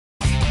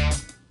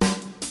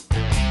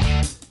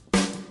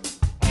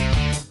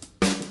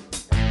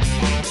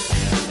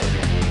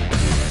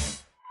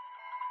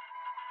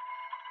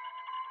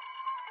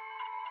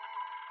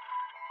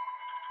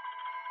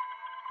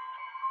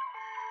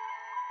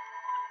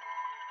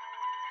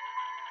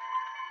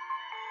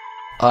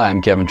Hi,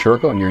 I'm Kevin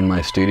Churko, and you're in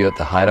my studio at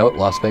the Hideout,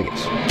 Las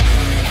Vegas.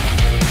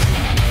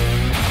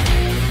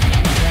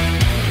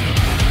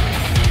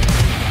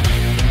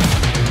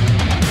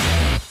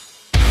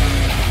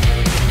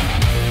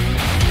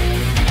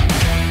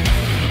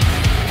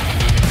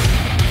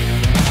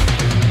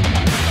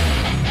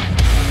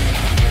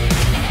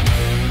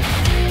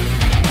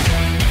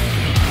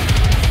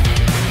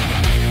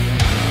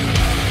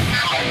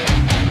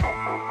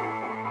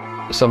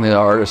 Some of the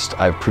artists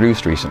I've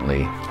produced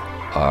recently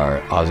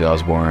are Ozzy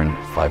Osbourne,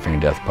 Five Finger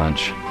Death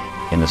Punch,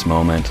 In This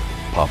Moment,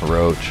 Papa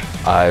Roach.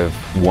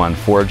 I've won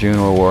 4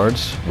 Juno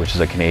Awards, which is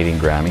a Canadian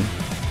Grammy,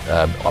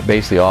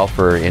 basically all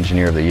for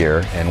Engineer of the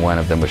Year, and one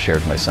of them was shared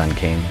with my son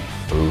King,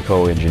 who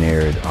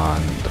co-engineered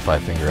on the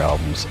Five Finger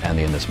albums and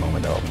the In This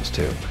Moment albums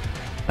too.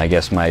 I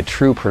guess my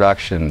true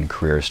production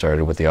career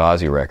started with the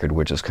Ozzy record,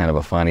 which is kind of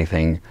a funny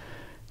thing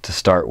to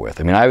start with.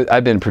 I mean,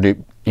 I've been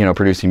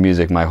producing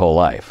music my whole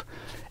life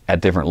at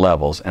different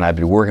levels, and I've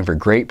been working for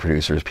great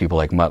producers, people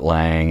like Mutt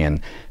Lange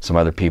and some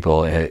other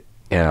people in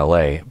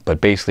LA, but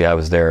basically I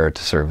was there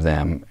to serve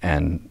them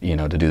and,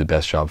 to do the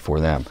best job for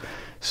them.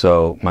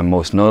 So my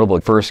most notable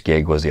first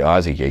gig was the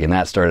Ozzy gig, and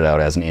that started out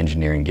as an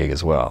engineering gig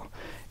as well.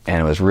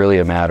 And it was really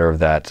a matter of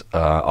that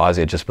Ozzy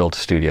had just built a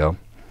studio.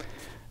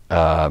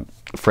 A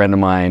friend of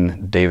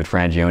mine, David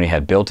Frangione,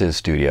 had built his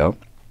studio,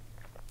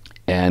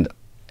 and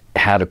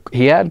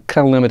he had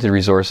kind of limited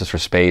resources for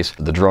space.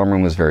 The drum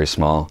room was very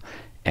small,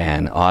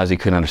 and Ozzy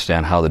couldn't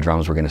understand how the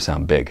drums were going to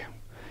sound big.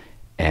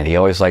 And he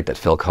always liked that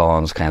Phil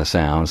Collins kind of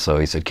sound, so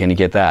he said, "Can you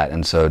get that?"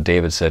 And so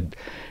David said,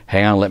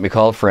 "Hang on, let me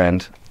call a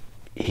friend.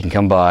 He can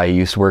come by. He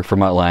used to work for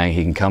Mutt Lange.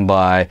 He can come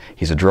by.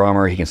 He's a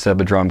drummer. He can set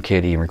up a drum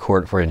kit. He can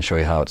record it for you and show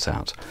you how it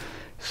sounds."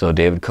 So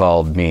David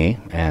called me,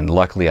 and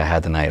luckily I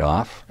had the night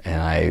off,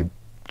 and I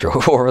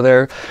drove over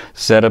there,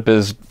 set up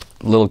his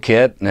little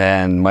kit,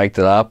 and mic'd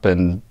it up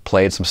and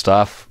played some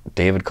stuff.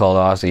 David called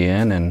Ozzy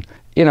in, and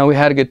we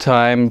had a good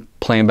time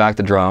playing back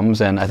the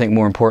drums, and I think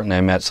more importantly,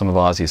 I met some of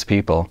Ozzy's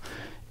people,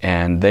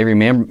 and they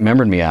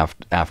remembered me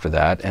after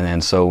that. And then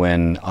so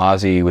when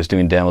Ozzy was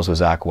doing demos with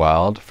Zakk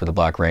Wylde for the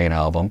Black Rain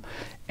album,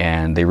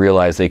 and they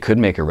realized they could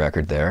make a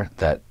record there,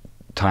 that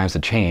times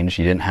had changed.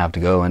 You didn't have to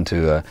go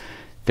into a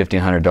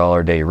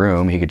 $1,500 a day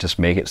room. He could just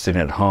make it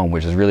sitting at home,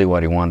 which is really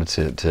what he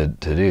wanted to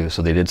do.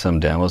 So they did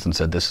some demos and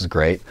said, "This is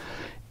great."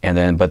 And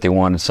then, but they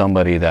wanted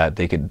somebody that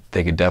they could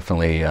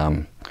definitely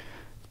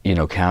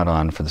count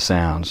on for the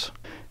sounds.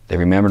 They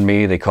remembered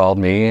me, they called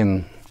me,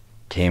 and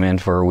came in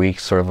for a week,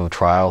 sort of a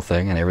trial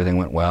thing, and everything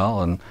went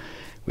well. And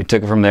we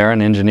took it from there, and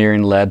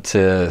engineering led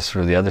to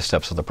sort of the other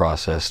steps of the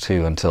process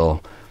too,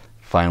 until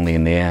finally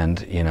in the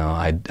end,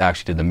 I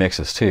actually did the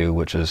mixes too,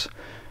 which is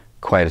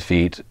quite a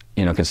feat,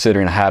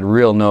 considering I had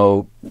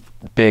no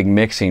big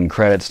mixing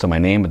credits to my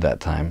name at that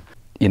time.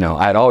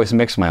 I'd always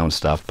mixed my own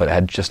stuff, but I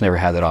had just never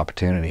had that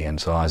opportunity,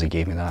 and so Ozzy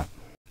gave me that.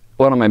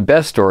 One of my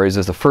best stories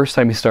is the first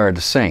time he started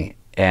to sing.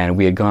 And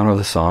we had gone over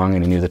the song,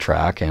 and he knew the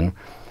track, and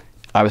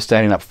I was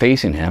standing up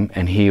facing him,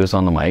 and he was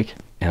on the mic,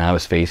 and I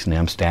was facing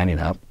him, standing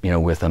up,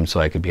 with him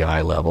so I could be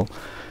eye level.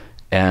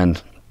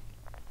 And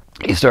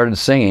he started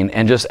singing,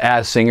 and just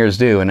as singers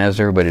do, and as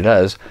everybody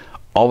does,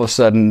 all of a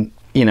sudden,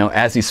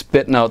 as he's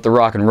spitting out the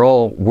rock and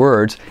roll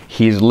words,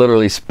 he's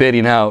literally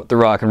spitting out the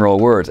rock and roll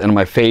words, and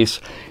my face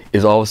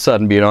is all of a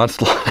sudden being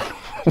onslaught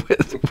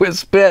with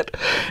spit.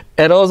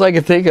 And all I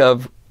could think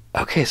of,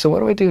 okay, so what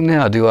do I do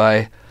now? Do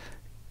I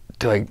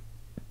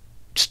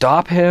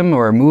stop him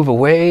or move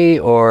away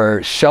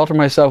or shelter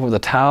myself with a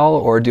towel,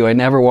 or do I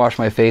never wash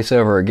my face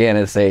ever again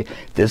and say,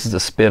 "This is the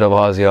spit of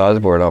Ozzy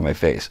Osbourne on my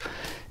face"?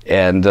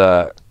 And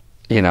so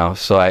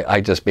I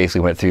just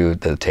basically went through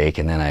the take,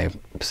 and then I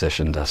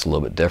positioned us a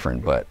little bit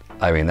different. But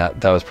I mean,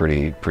 that was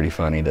pretty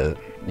funny to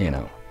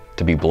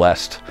to be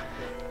blessed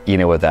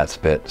with that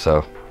spit.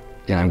 So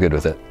I'm good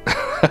with it.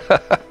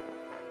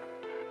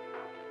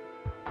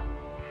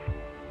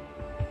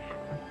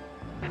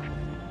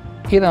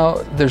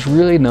 There's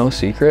really no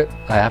secret,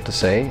 I have to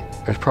say.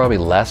 There's probably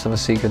less of a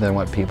secret than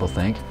what people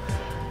think.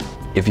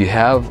 If you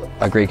have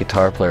a great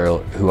guitar player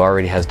who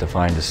already has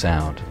defined a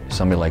sound,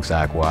 somebody like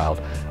Zakk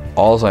Wylde,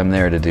 all I'm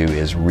there to do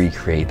is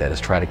recreate that, is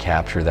try to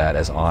capture that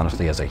as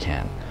honestly as I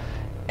can.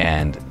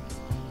 And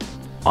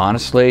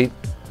honestly,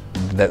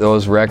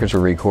 those records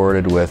were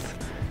recorded with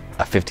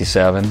a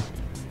 57,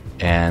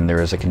 and there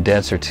was a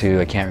condenser too.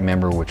 I can't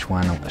remember which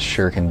one, a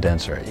Shure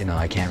condenser.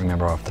 I can't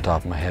remember off the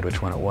top of my head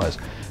which one it was.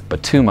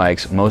 But 2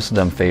 mics, most of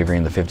them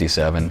favoring the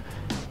 57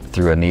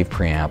 through a Neve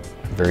preamp.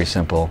 Very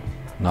simple,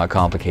 not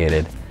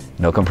complicated,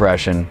 no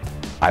compression.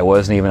 I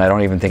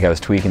don't even think I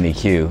was tweaking the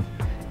EQ.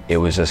 It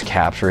was just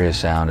capture his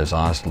sound as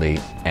honestly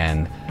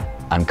and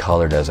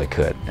uncolored as I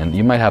could. And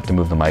you might have to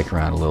move the mic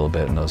around a little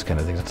bit and those kind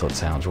of things until it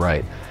sounds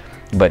right.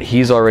 But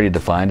he's already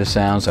defined a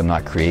sound, so I'm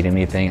not creating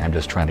anything, I'm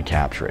just trying to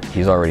capture it.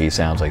 He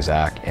sounds like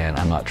Zakk, and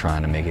I'm not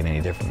trying to make it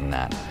any different than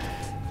that.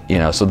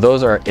 So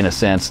those are, in a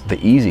sense, the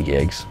easy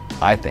gigs,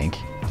 I think.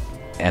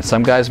 And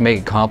some guys make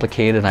it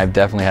complicated, and I've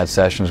definitely had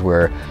sessions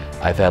where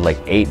I've had like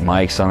 8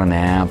 mics on an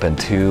amp and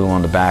 2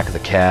 on the back of the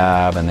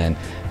cab, and then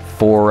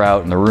 4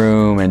 out in the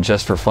room, and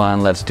just for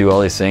fun, let's do all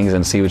these things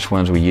and see which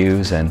ones we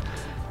use. And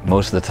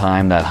most of the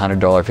time, that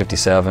 $100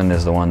 57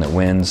 is the one that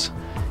wins,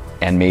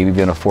 and maybe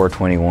even a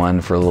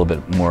 421 for a little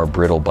bit more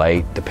brittle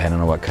bite,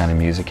 depending on what kind of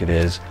music it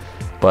is.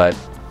 But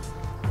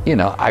you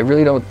know, I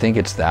really don't think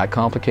it's that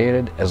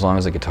complicated as long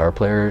as the guitar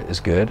player is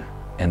good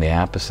and the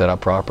amp is set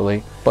up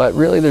properly. But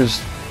really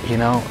there's, you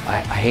know, I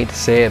hate to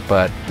say it,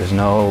 but there's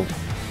no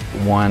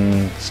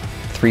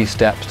 3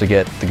 steps to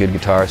get the good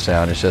guitar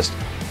sound. It's just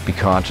be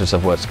conscious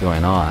of what's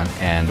going on.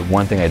 And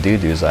one thing I do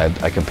is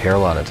I compare a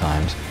lot of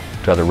times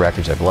to other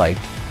records I've liked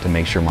to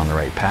make sure I'm on the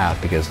right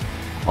path, because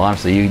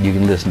honestly, you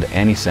can listen to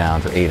any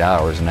sound for 8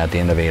 hours, and at the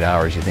end of 8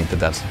 hours you think that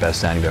that's the best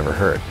sound you've ever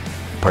heard,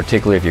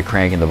 particularly if you're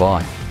cranking the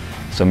volume.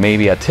 So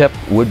maybe a tip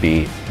would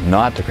be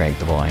not to crank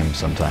the volume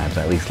sometimes,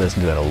 at least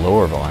listen to it at a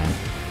lower volume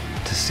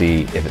to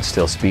see if it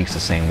still speaks the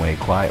same way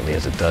quietly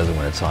as it does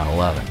when it's on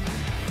 11.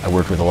 I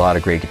worked with a lot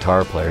of great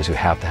guitar players who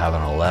have to have it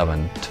on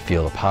 11 to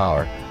feel the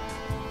power.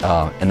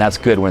 And that's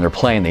good when they're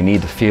playing. They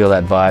need to feel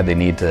that vibe, they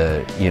need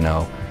to, you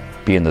know,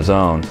 be in the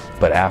zone.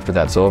 But after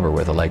that's over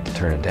with, I like to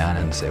turn it down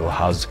and say, well,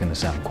 how's this going to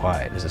sound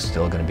quiet? Is it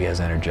still going to be as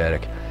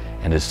energetic?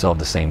 And does it still have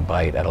the same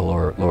bite at a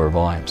lower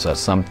volume? So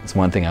that's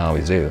one thing I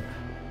always do.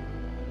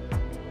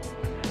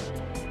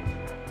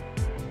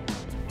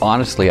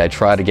 Honestly, I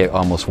try to get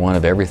almost one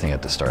of everything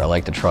at the start. I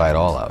like to try it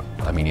all out.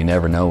 I mean, you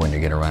never know when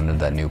you're going to run into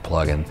that new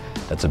plugin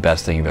that's the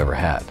best thing you've ever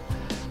had.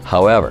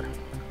 However,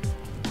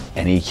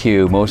 an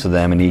EQ, most of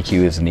them, an EQ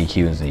is an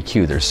EQ is an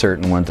EQ. There's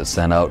certain ones that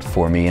stand out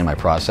for me in my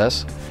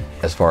process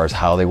as far as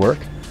how they work.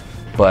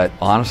 But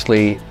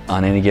honestly,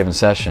 on any given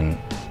session,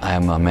 I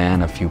am a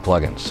man of few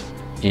plugins.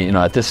 You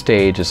know, at this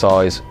stage, it's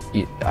always,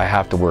 I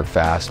have to work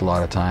fast a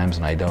lot of times,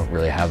 and I don't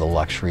really have the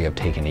luxury of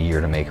taking a year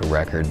to make a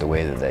record the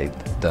way that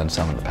they've done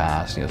some in the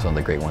past, you know, some of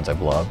the great ones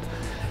I've loved.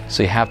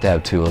 So you have to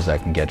have tools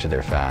that can get you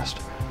there fast.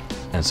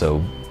 And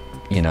so,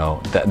 you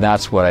know,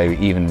 that's what I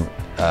even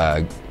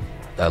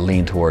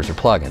lean towards with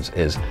plugins,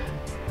 is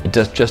it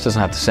just doesn't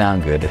have to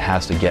sound good, it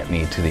has to get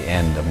me to the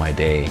end of my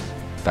day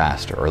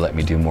faster, or let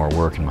me do more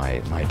work in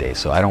my day.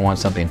 So I don't want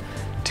something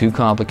too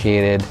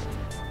complicated.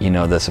 You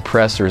know, the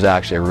suppressor is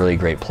actually a really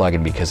great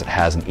plugin because it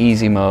has an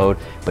easy mode,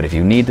 but if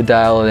you need to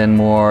dial it in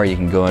more, you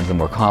can go into the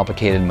more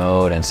complicated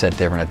mode and set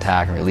different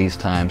attack and release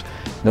times.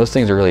 Those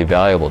things are really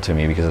valuable to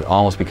me because it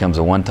almost becomes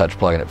a one-touch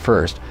plugin at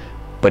first,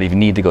 but if you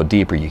need to go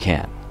deeper, you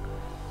can.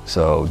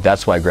 So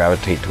that's why I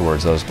gravitate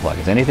towards those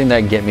plugins. Anything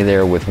that can get me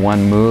there with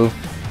one move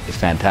is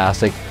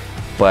fantastic,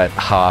 but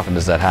how often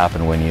does that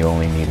happen when you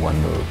only need one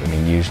move? I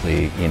mean,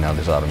 usually, you know,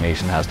 there's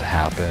automation that has to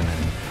happen,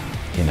 and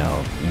you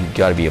know, you've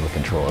got to be able to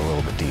control it a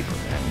little bit deeper,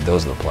 and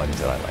those are the plugins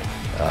that I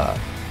like.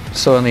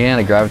 So in the end,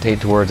 I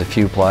gravitate towards a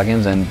few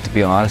plugins, and to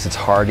be honest, it's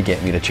hard to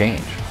get me to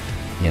change,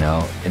 you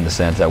know, in the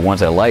sense that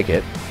once I like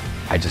it,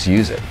 I just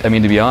use it. I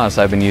mean, to be honest,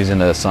 I've been using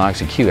the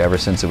Sonnox EQ ever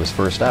since it was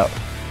first out,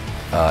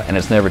 and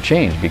it's never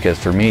changed, because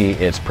for me,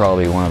 it's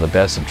probably one of the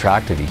best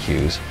subtractive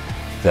EQs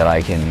that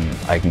I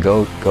can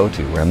go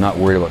to, where I'm not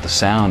worried about the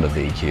sound of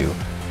the EQ,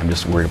 I'm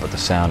just worried about the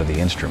sound of the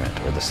instrument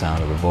or the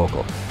sound of the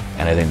vocal.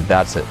 And I think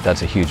that's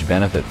a huge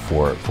benefit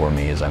for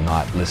me, is I'm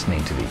not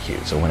listening to the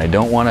EQ. So when I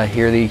don't want to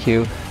hear the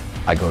EQ,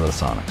 I go to the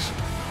Sonnox.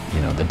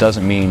 You know, that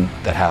doesn't mean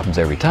that happens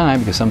every time,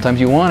 because sometimes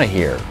you want to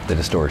hear the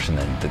distortion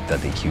that the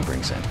EQ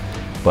brings in.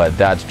 But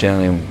that's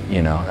generally,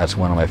 you know, that's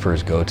one of my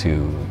first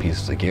go-to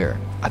pieces of gear.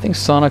 I think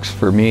Sonnox,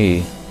 for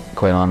me,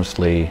 quite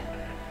honestly,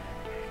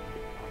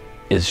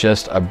 is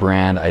just a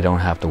brand I don't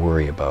have to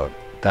worry about.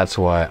 That's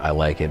why I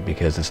like it,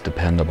 because it's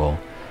dependable,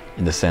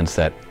 in the sense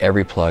that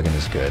every plugin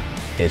is good.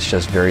 It's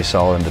just very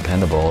solid and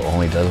dependable,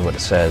 only does what it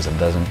says, and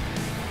doesn't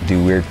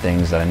do weird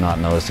things that I'm not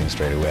noticing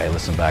straight away. I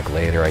listen back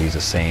later, I use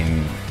the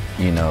same,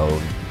 you know,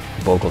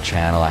 vocal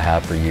channel I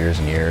have for years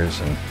and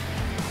years,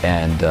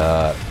 and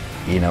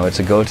you know, it's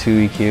a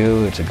go-to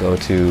EQ, it's a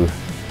go-to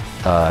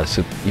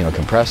you know,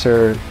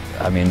 compressor.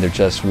 I mean, they're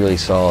just really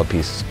solid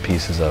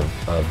pieces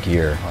of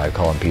gear. I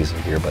call them pieces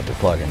of gear, but they're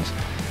plugins.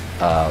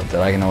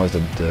 That I can always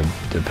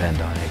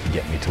depend on. It can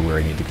get me to where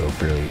I need to go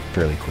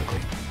fairly quickly.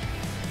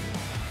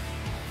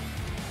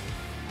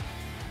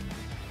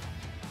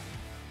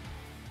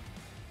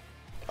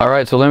 All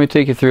right, so let me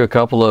take you through a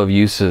couple of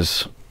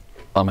uses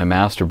on my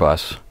master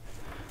bus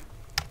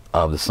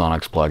of the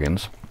Sonnox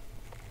plugins.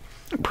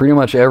 Pretty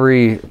much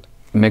every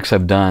mix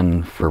I've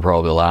done for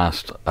probably the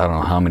last, I don't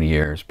know how many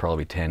years,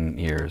 probably 10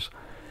 years,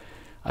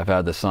 I've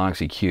had the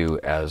Sonnox EQ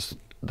as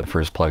the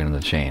first plugin in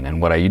the chain.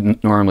 And what I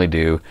normally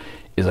do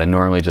is I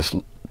normally just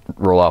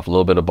roll off a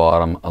little bit of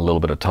bottom, a little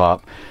bit of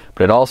top,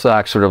 but it also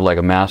acts sort of like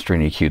a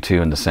mastering EQ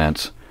too, in the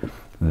sense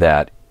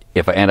that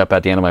if I end up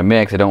at the end of my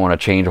mix, I don't want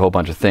to change a whole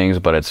bunch of things,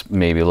 but it's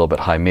maybe a little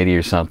bit high MIDI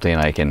or something,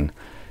 I can,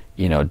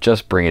 you know,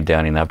 just bring it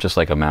down enough, just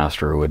like a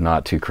master would,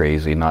 not too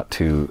crazy, not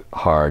too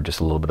hard, just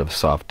a little bit of a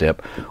soft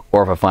dip.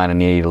 Or if I find I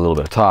need a little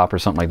bit of top or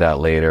something like that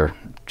later,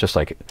 just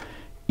like,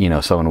 you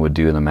know, someone would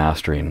do in the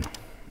mastering,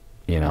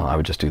 you know, I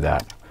would just do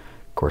that.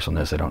 Of course, on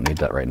this I don't need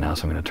that right now,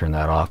 so I'm going to turn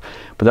that off.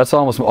 But that's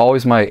almost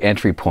always my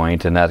entry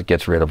point, and that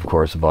gets rid of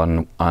course, of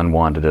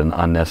unwanted and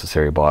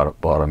unnecessary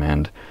bottom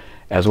end.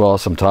 as well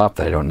as some top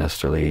that I don't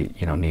necessarily,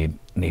 you know, need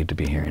to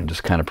be hearing.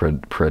 Just kind of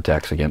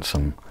protects against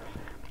some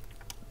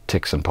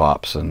ticks and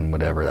pops and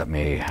whatever that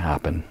may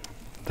happen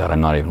that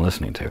I'm not even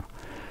listening to.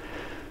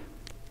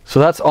 So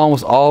that's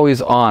almost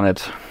always on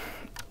it,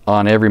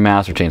 on every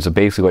master chain. So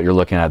basically what you're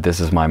looking at, this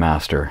is my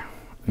master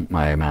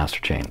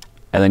chain.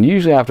 And then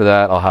usually after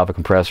that, I'll have a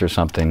compressor or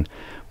something,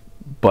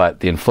 but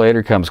the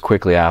inflator comes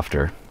quickly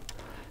after.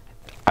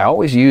 I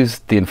always use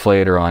the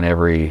inflator on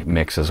every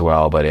mix as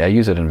well, but I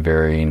use it in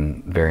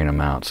varying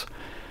amounts.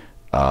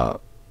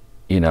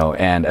 You know,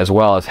 and as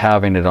well as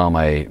having it on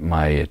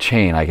my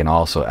chain, I can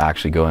also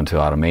actually go into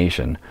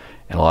automation,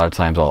 and a lot of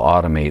times I'll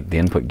automate the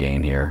input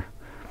gain here,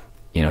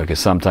 you know, because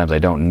sometimes I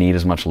don't need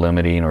as much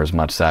limiting or as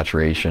much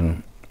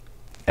saturation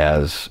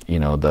as, you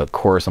know, the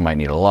chorus I might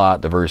need a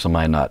lot, the verse I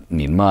might not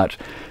need much,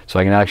 so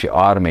I can actually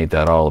automate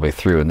that all the way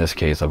through. In this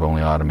case, I've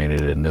only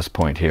automated it in this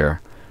point here.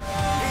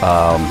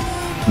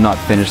 Not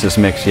finished this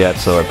mix yet,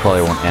 so it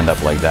probably won't end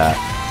up like that.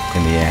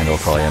 In the end, it'll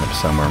probably end up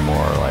somewhere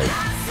more like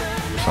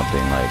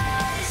something like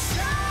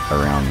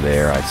around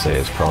there, I'd say,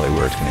 is probably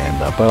where it's going to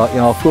end up. But you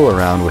know, I'll fool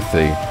around with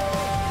the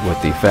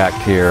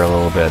effect here a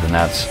little bit, and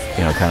that's,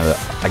 you know, kind of the,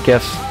 I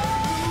guess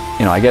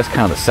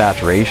kind of the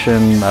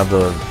saturation of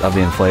the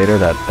inflator.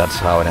 That's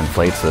how it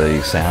inflates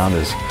the sound.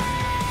 Is,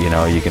 you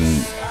know, you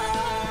can,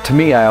 to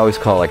me, I always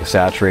call it like a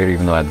saturator,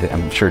 even though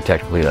I'm sure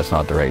technically that's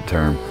not the right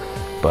term,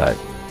 but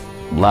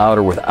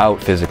louder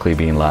without physically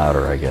being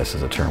louder, I guess,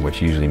 is a term,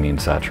 which usually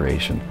means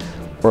saturation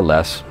or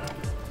less.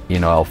 You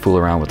know, I'll fool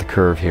around with the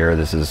curve here.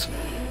 This is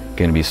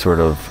going to be sort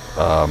of,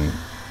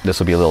 this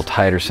will be a little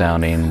tighter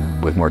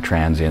sounding with more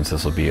transients.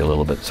 This will be a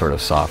little bit sort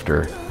of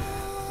softer,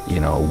 you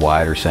know,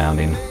 wider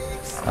sounding.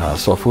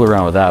 So I'll fool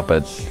around with that,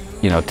 but,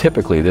 you know,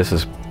 typically this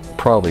is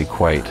probably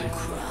quite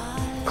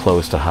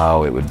close to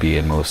how it would be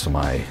in most of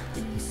my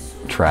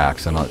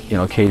tracks. And, you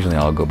know, occasionally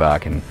I'll go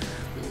back, and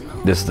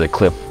this is the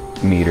clip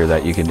meter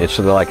that you can, it's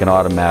sort of like an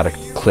automatic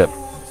clip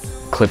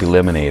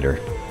eliminator.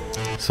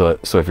 So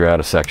if you're at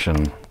a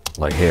section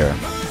like here,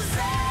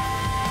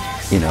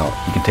 you know,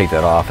 you can take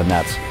that off, and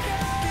that's,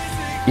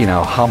 you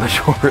know, how much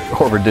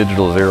over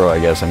digital zero, I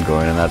guess, I'm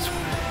going, and that's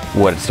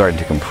what it's starting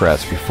to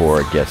compress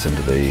before it gets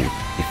into the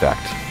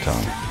effect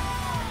tone,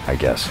 I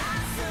guess.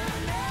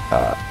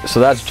 So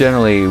that's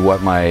generally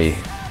what my,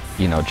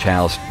 you know,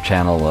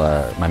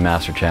 my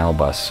master channel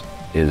bus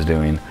is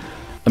doing.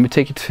 Let me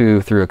take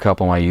you through a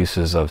couple of my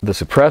uses of the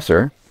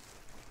suppressor,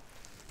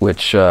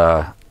 which, you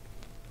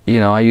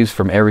know, I use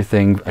from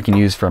everything. I can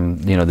use from,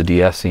 you know, the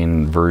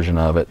de-essing version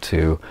of it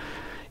to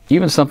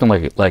even something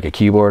like a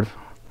keyboard.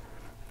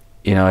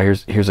 You know,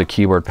 here's a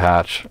keyboard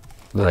patch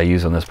that I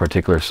use on this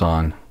particular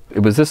song. It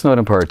was this note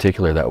in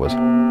particular that was,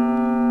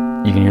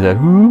 you can hear that,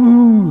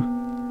 whoo!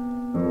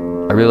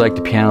 I really liked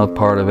the piano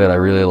part of it. I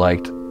really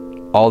liked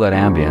all that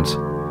ambience,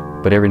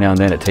 but every now and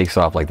then it takes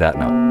off like that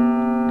note.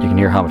 You can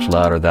hear how much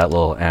louder that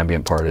little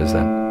ambient part is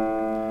then.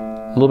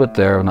 A little bit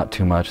there, not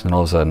too much, and then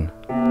all of a sudden,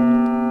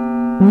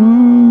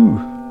 woo!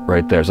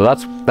 Right there. So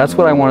that's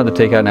what I wanted to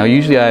take out. Now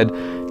usually I'd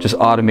just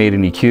automate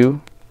an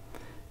EQ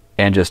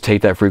and just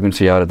take that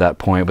frequency out at that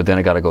point, but then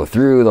I got to go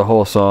through the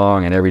whole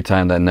song, and every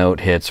time that note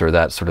hits or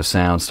that sort of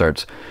sound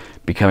starts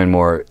becoming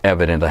more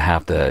evident, I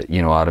have to,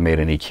 you know, automate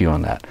an EQ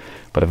on that.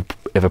 But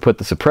if I put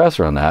the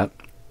suppressor on that,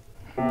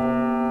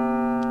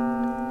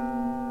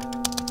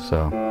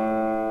 so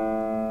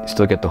you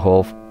still get the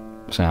whole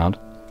sound,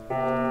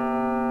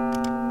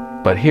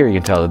 but here you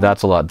can tell that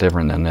that's a lot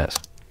different than this.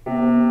 You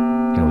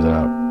know,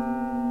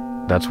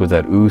 without, that's with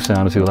that ooh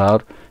sound is too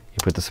loud. You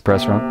put the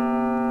suppressor on,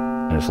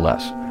 and it's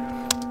less.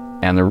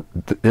 And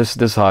this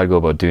is how I go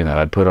about doing that.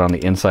 I'd put it on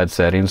the inside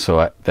settings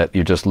so that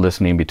you're just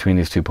listening between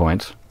these 2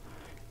 points.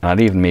 And I'd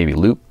even maybe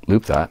loop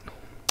that.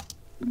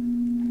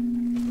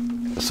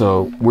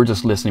 So we're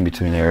just listening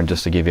between there, and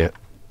just to give you an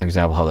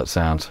example how that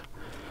sounds,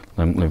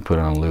 let me put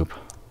it on loop.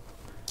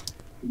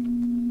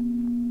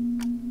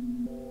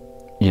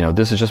 You know,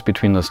 this is just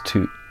between those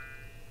two.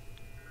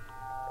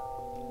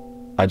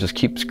 I just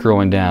keep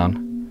scrolling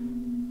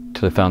down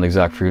till I found the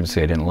exact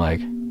frequency I didn't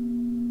like,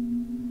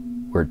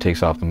 where it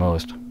takes off the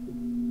most.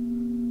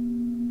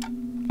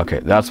 Okay,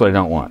 that's what I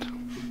don't want,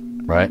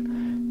 right?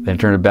 Then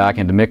turn it back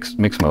into mix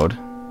mode.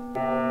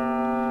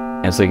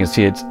 And so you can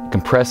see it's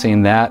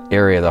compressing that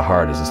area the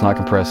hardest. It's not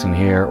compressing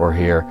here or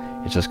here,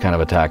 it's just kind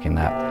of attacking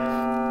that.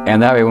 And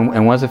that way,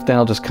 and once then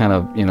I'll just kind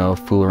of, you know,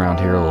 fool around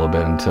here a little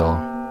bit until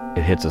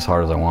it hits as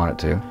hard as I want it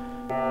to.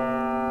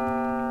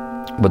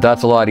 But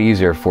that's a lot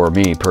easier for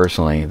me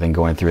personally than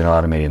going through and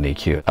automating the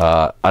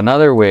EQ.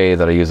 Another way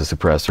that I use a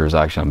suppressor is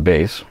actually on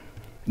bass.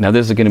 Now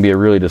this is going to be a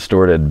really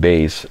distorted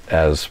bass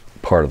as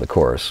part of the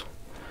chorus,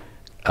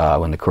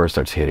 when the chorus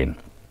starts hitting.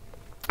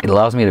 It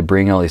allows me to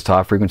bring all these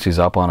top frequencies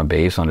up on a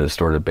bass, on a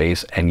distorted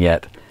bass, and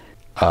yet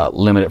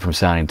limit it from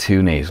sounding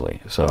too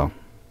nasally. So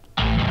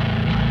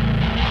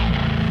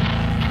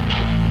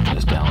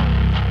just down,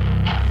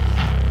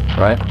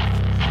 right?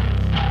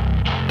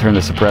 Turn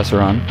the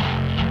suppressor on.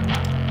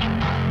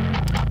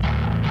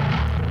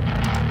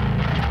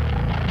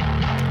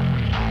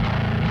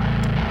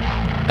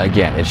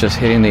 again, it's just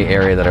hitting the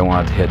area that I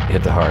want it to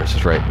hit the hardest,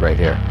 just right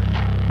here.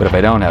 But if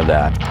I don't have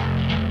that,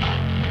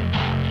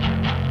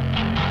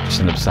 just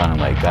end up sounding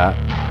like that.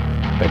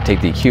 If I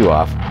take the EQ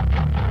off,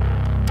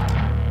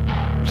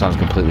 it sounds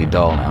completely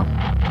dull now,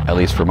 at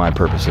least for my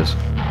purposes.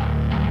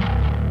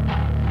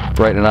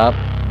 Brighten it up.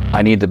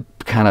 I need to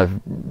kind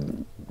of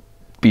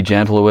be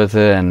gentle with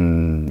it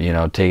and, you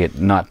know, take it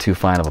not too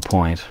fine of a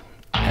point.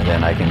 And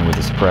then I can, with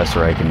the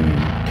suppressor, I can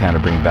kind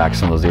of bring back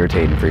some of those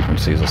irritating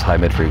frequencies, those high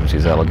mid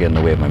frequencies that'll get in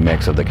the way of my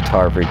mix of the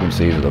guitar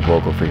frequencies or the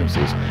vocal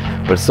frequencies.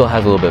 But it still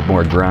has a little bit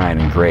more grind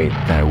and grate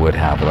than it would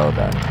have without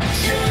that.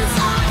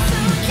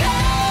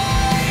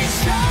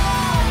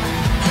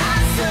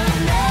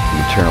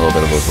 You turn a little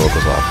bit of those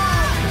vocals off.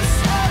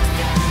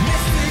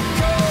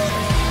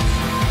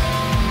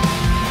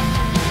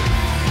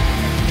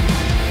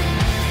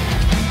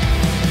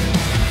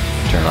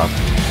 Turn it off.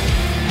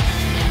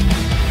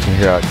 You can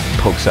hear how it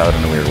pokes out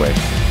in a weird way.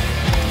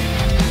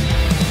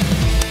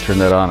 Turn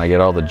that on, I get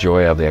all the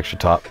joy of the extra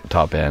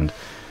top end,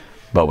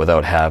 but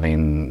without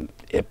having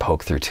it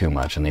poke through too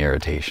much and the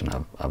irritation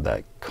of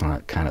that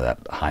kind of that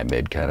high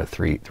mid kind of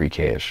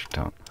 3K-ish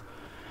tone.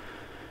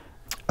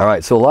 All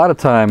right, so a lot of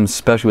times,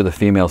 especially with a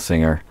female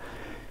singer,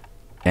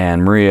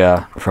 and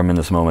Maria from In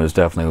This Moment is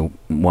definitely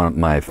one of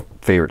my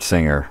favorite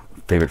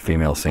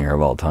female singer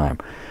of all time,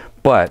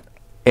 but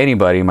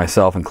anybody,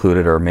 myself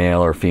included, or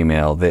male or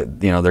female, that,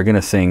 you know, they're going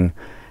to sing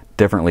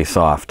differently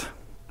soft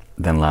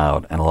than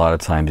loud, and a lot of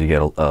times you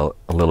get a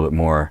little bit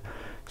more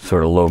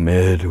sort of low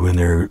mid when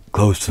they're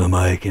close to the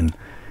mic and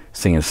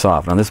singing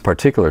soft. On this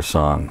particular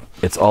song,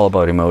 it's all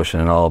about emotion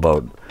and all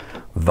about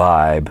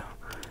vibe,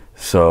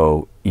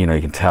 so, you know,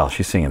 you can tell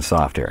she's singing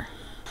soft here.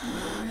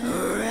 Let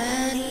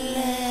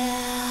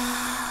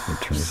me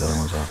turn these other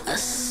ones off.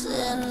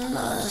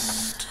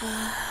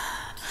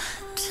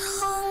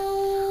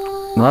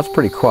 Now that's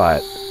pretty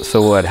quiet.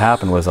 So what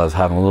happened was I was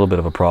having a little bit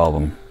of a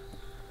problem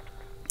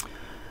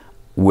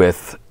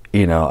with,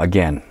 you know,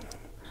 again,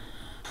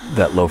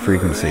 that low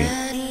frequency.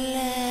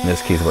 In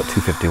this case about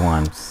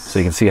 251. So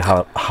you can see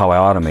how I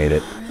automate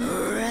it.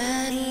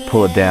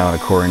 Pull it down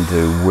according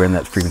to when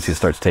that frequency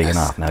starts taking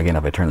off. Now again,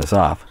 if I turn this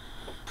off,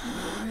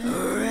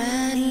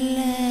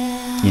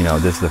 you know,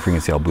 this is the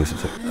frequency I'll boost it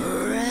to.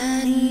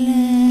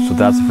 So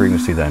that's the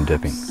frequency that I'm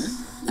dipping.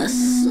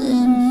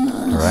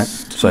 Alright,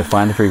 so I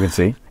find the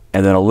frequency.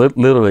 And then I'll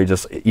literally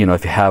just, you know,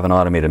 if you have an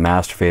automated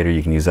master fader,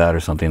 you can use that or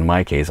something. In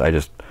my case, I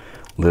just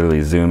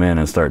literally zoom in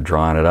and start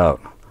drawing it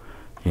out.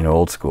 You know,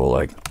 old school,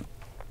 like,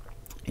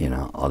 you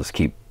know, I'll just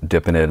keep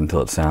dipping it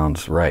until it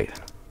sounds right.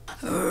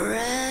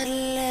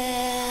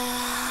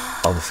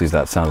 Obviously,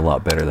 that sounds a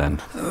lot better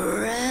than,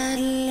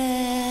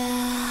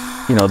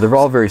 you know, they're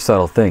all very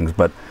subtle things,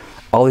 but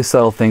all these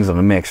subtle things on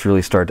the mix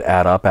really start to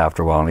add up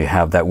after a while, and you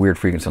have that weird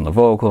frequency on the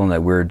vocal and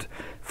that weird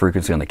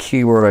frequency on the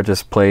keyboard I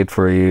just played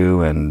for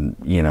you, and,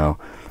 you know,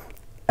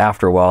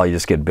 after a while you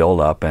just get build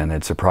up, and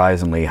it's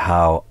surprisingly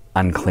how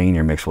unclean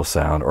your mix will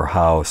sound, or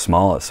how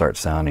small it starts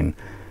sounding,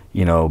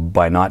 you know,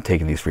 by not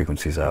taking these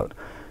frequencies out.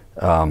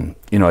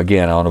 You know,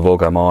 again, on a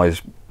vocal I'm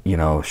always, you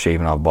know,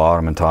 shaving off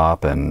bottom and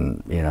top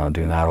and, you know,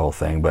 doing that whole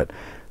thing, but,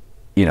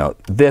 you know,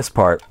 this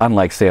part,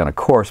 unlike say on a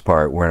chorus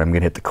part where I'm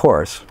gonna hit the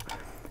chorus,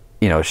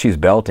 you know, she's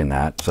belting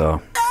that,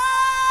 so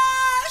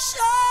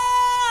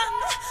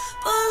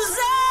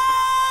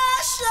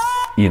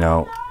you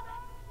know,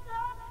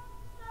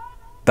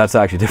 that's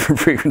actually a different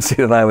frequency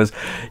than I was,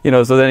 you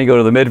know, so then you go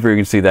to the mid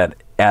frequency that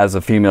as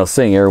a female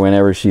singer,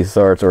 whenever she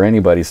starts, or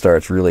anybody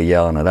starts really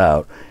yelling it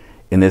out,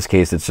 in this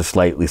case it's just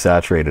slightly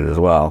saturated as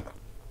well,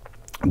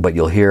 but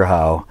you'll hear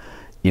how,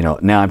 you know,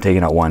 now I'm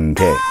taking out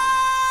 1K,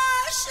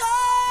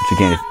 which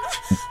again,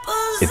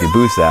 if you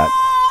boost that,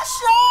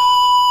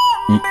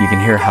 you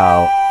can hear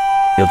how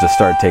you'll just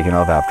start taking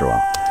off after a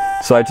while.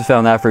 So I just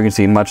found that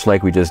frequency, much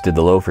like we just did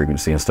the low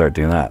frequency, and start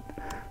doing that.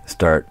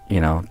 Start,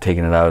 you know,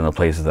 taking it out in the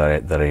places that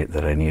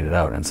I need it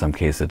out. In some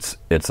cases,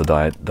 it's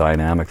a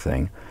dynamic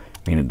thing,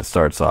 meaning it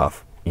starts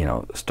off, you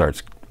know,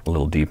 starts a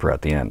little deeper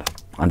at the end.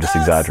 I'm just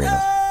exaggerating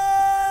this,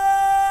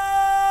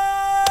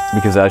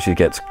 because as she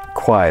gets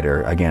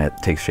quieter, again, it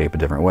takes shape a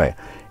different way.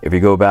 If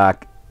you go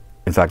back,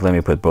 in fact, let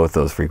me put both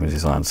those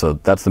frequencies on. So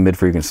that's the mid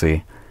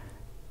frequency,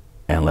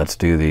 and let's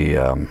do the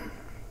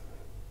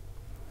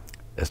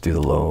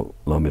low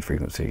mid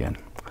frequency again.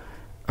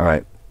 All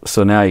right.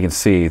 So now you can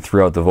see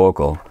throughout the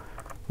vocal,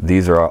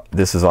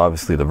 this is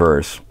obviously the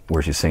verse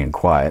where she's singing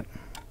quiet.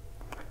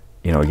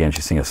 You know, again,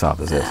 she's singing as soft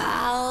as this.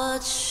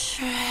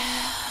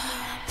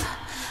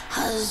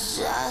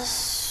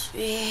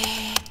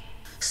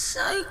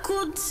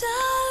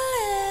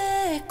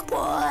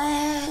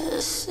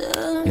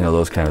 You know,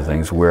 those kind of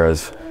things.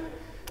 Whereas,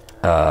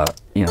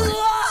 you know,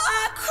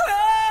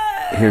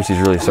 here she's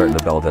really starting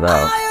to belt it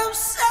out.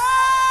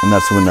 And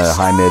that's when the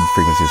high mid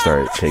frequencies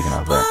start taking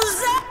off there.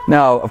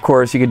 Now, of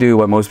course, you could do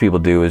what most people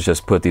do, is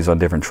just put these on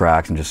different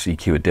tracks and just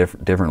EQ it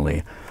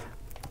differently.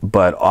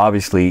 But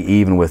obviously,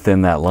 even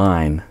within that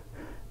line,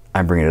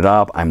 I'm bringing it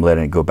up, I'm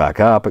letting it go back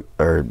up,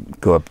 or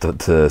go up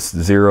to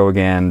 0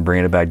 again,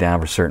 bringing it back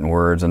down for certain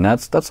words, and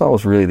that's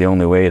always really the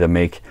only way to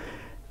make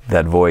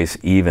that voice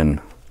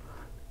even,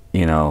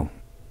 you know,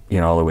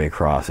 all the way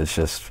across.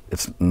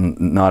 It's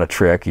not a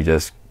trick. You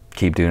just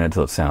keep doing it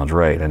until it sounds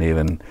right, and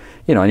even,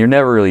 you know, and you're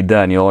never really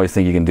done. You always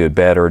think you can do it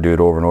better or do it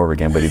over and over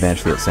again, but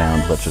eventually it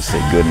sounds, let's just say,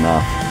 good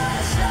enough.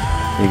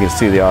 You can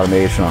see the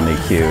automation on the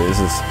EQ. This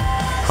is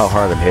how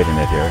hard I'm hitting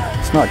it here.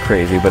 It's not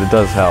crazy, but it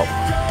does help.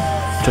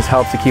 It just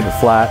helps to keep it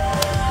flat.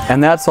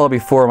 And that's all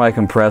before my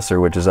compressor,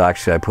 which is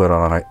actually I put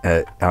on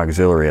an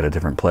auxiliary at a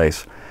different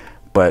place.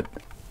 But,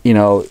 you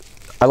know,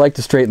 I like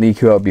to straighten the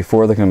EQ out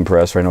before the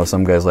compressor. I know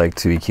some guys like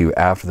to EQ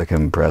after the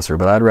compressor,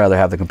 but I'd rather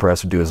have the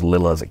compressor do as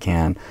little as it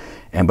can.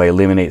 And by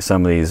eliminate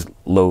some of these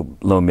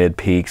low mid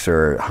peaks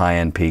or high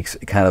end peaks,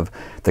 kind of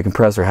the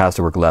compressor has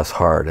to work less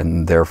hard,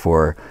 and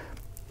therefore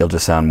it'll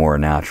just sound more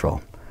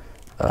natural.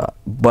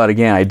 But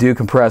again, I do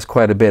compress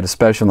quite a bit,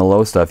 especially on the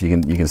low stuff. You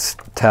can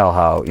tell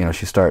how, you know,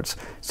 she starts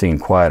singing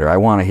quieter. I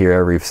want to hear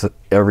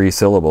every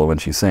syllable when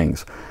she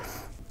sings.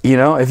 You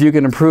know, if you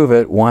can improve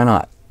it, why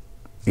not?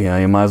 You know,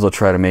 you might as well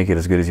try to make it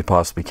as good as you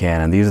possibly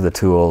can. And these are the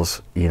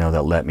tools, you know,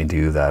 that let me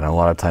do that. And a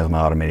lot of times my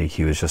automated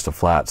EQ is just a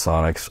flat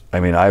Sonnox. I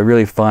mean, I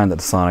really find that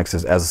the Sonnox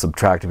is, as a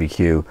subtractive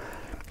EQ,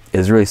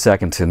 is really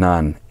second to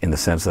none, in the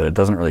sense that it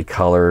doesn't really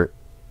color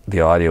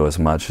the audio as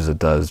much as it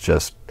does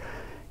just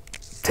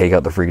take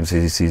out the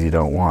frequencies you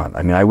don't want.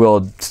 I mean, I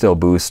will still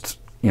boost,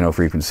 you know,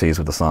 frequencies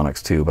with the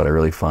Sonnox too, but I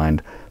really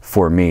find,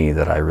 for me,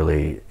 that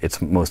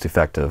it's most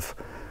effective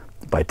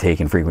by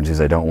taking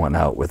frequencies I don't want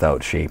out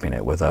without shaping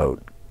it,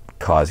 without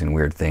causing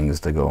weird things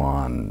to go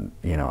on.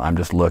 You know, I'm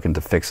just looking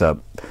to fix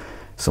up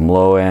some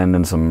low end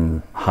and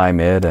some high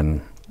mid, and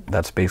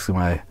that's basically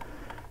my,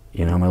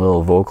 you know, my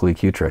little vocal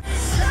EQ trick.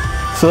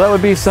 So that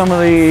would be some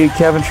of the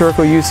Kevin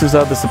Churko uses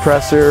of the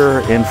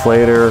suppressor,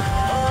 inflator,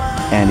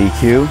 and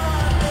EQ,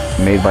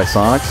 made by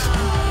Sonnox,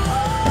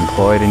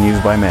 employed and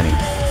used by many.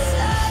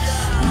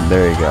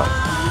 There you go.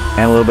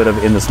 And a little bit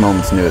of In This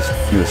Moment's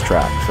newest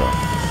track. So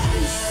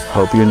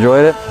hope you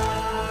enjoyed it.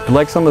 If you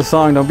like some of the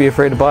song, don't be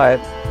afraid to buy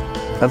it.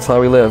 That's how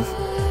we live.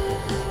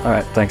 All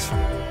right, thanks.